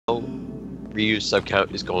Ryu's sub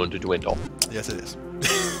count is going to dwindle. Yes, it is.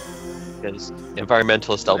 Because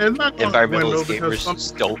environmentalist gamers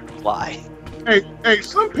just don't fly. Hey,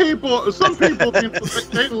 some people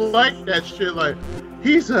they like that shit. Like,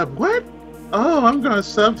 he's a what? Oh, I'm gonna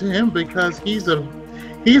sub to him because he's a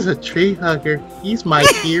tree hugger. He's my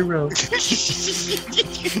hero.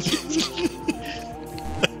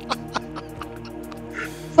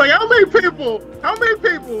 Like, how many people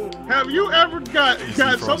have you ever got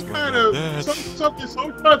some kind of something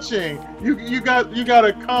so touching? You got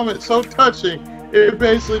a comment so touching, it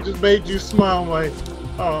basically just made you smile. Like,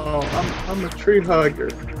 oh, I'm a tree hugger.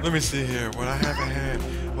 Let me see here. What I haven't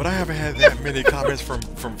had that many comments from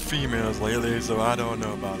females lately, so I don't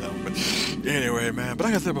know about that one. But anyway, man. But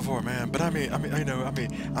like I said before, man. But I mean,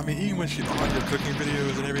 even when she's on your cooking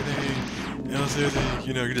videos and everything, you know, seriously,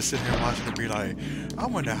 you know, you just sit here watching and be like, I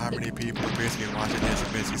wonder how many people are basically watching this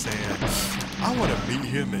and basically saying, I want to meet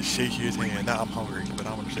him and shake his hand. Now I'm hungry, but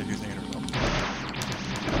I want to shake his hand or something.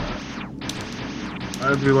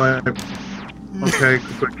 I'd be like,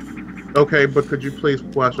 okay, but could you please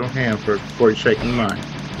wash your hands before you shake mine?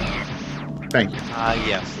 Thank you.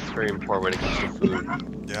 Yes, it's very important when it comes to food.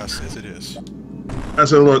 Yes, it is. I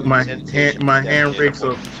said, look, my hand reeks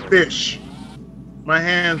of fish. My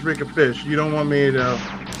hands reek of fish. You don't want me to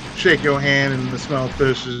shake your hand and the smell of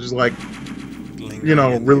fish is like, you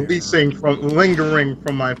know, lingering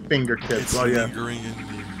from my fingertips. It's lingering in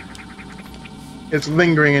the air. It's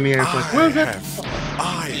lingering in the air. It's like, what is that?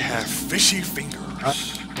 I have fishy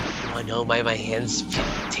fingers. You wanna know why my hands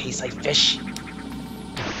taste like fish?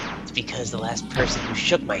 It's because the last person who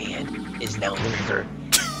shook my hand is now in the river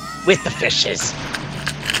with the fishes.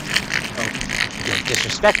 If you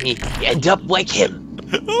disrespect me, you end up like him.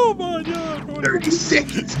 Oh my god. 30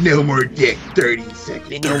 seconds, no more dick. 30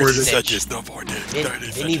 seconds, no more dick. No more dick.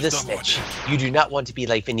 Vinny the Snitch. You do not want to be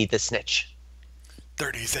like Vinny the Snitch.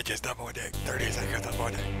 30 seconds, no more dick. 30 seconds, no more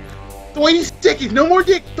dick. 20 seconds, no more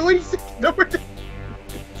dick. 20 seconds, no more dick.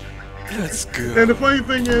 That's good. And the funny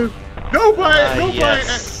thing is, nobody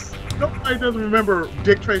doesn't remember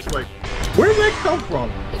Dick Tracy. Like, where did that come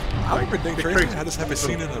from? I remember Dick Tracy. I just haven't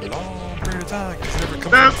seen it in a long period of time.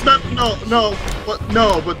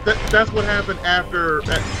 That's what happened after.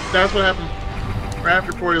 That's what happened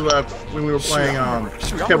after Corey left when we were playing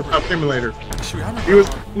Tabletop Simulator.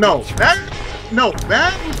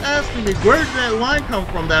 That was asking me where did that line come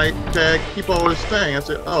from that I keep always saying. I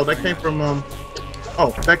said, oh, that came from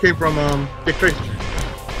Dick Tracy.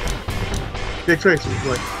 Dick Tracy was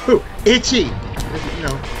like, who? Itchy. You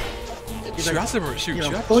know. Shoot, I remember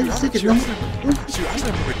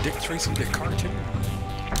Dick Tracy, the cartoon.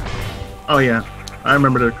 Oh yeah, I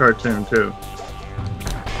remember the cartoon too.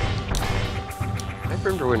 I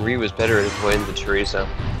remember when Ryu was better at avoiding the chorizo.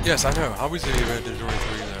 Yes, I know. I was the chorizo.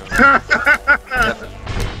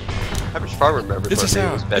 Average Farmer remembers when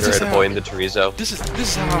Ryu was better at avoiding the chorizo. This is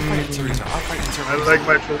how I fight the chorizo. I like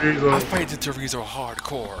my chorizo. I fight the chorizo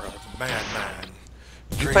hardcore, man.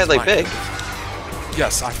 You fight like Big.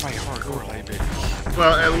 Yes, I fight hardcore like Big.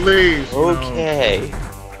 Well, at least. Okay.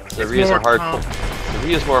 So Ryu's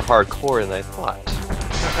Ryu's more hardcore than I thought.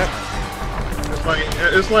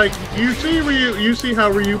 It's like you see Ryu. You see how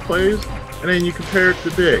Ryu plays, and then you compare it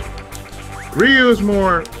to Big. Ryu is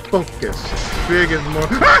more focused. Big is more.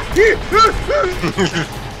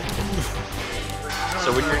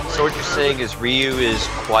 So what you're saying is Ryu is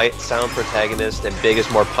quiet, sound protagonist, and Big is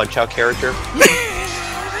more punch-out character.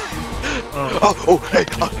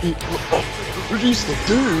 Release the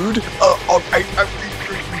dude.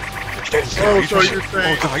 So you're saying?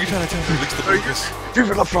 Oh god, you trying to tell me release the biggest?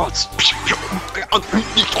 Viva la France. Oh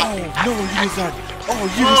no, you did not. Oh,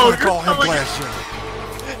 you just want to call him Blast Joe.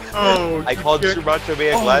 Oh, I called Super Macho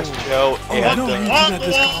Man Blast Joe and no, you did not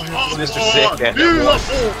just call him Mr. Sick Man.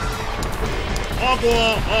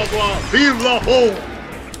 Vive la home!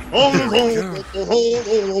 There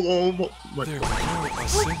we go,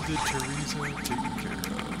 ascended chorizo taken care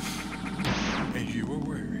of. And you were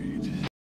wearing